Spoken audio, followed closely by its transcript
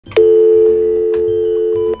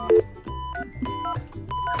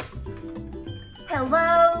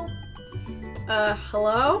Hello?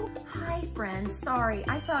 Hello? Hi, friend. Sorry,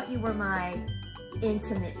 I thought you were my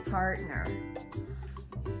intimate partner.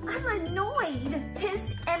 I'm annoyed.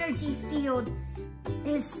 His energy field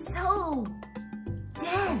is so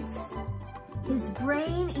dense. His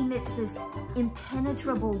brain emits this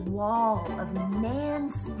impenetrable wall of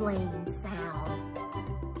mansplain sound.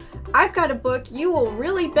 I've got a book you will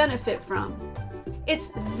really benefit from.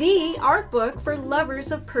 It's the art book for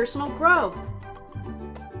lovers of personal growth.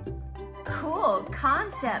 Cool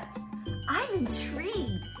concept. I'm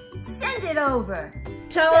intrigued. Send it over.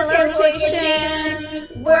 Teleportation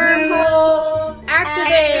wormhole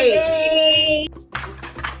activate.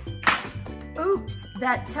 Oops,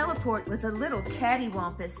 that teleport was a little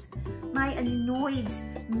cattywampus. My annoyed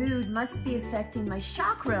mood must be affecting my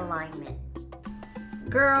chakra alignment.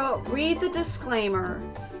 Girl, read the disclaimer,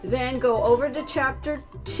 then go over to chapter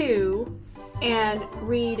 2 and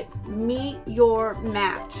read Meet Your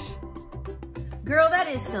Match. Girl, that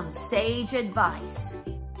is some sage advice.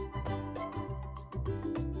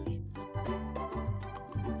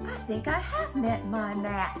 I think I have met my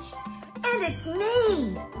match, and it's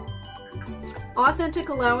me! Authentic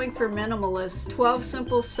Allowing for Minimalists, 12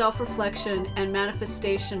 Simple Self-Reflection and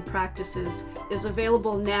Manifestation Practices is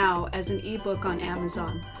available now as an ebook on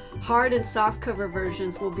Amazon. Hard and softcover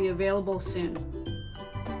versions will be available soon.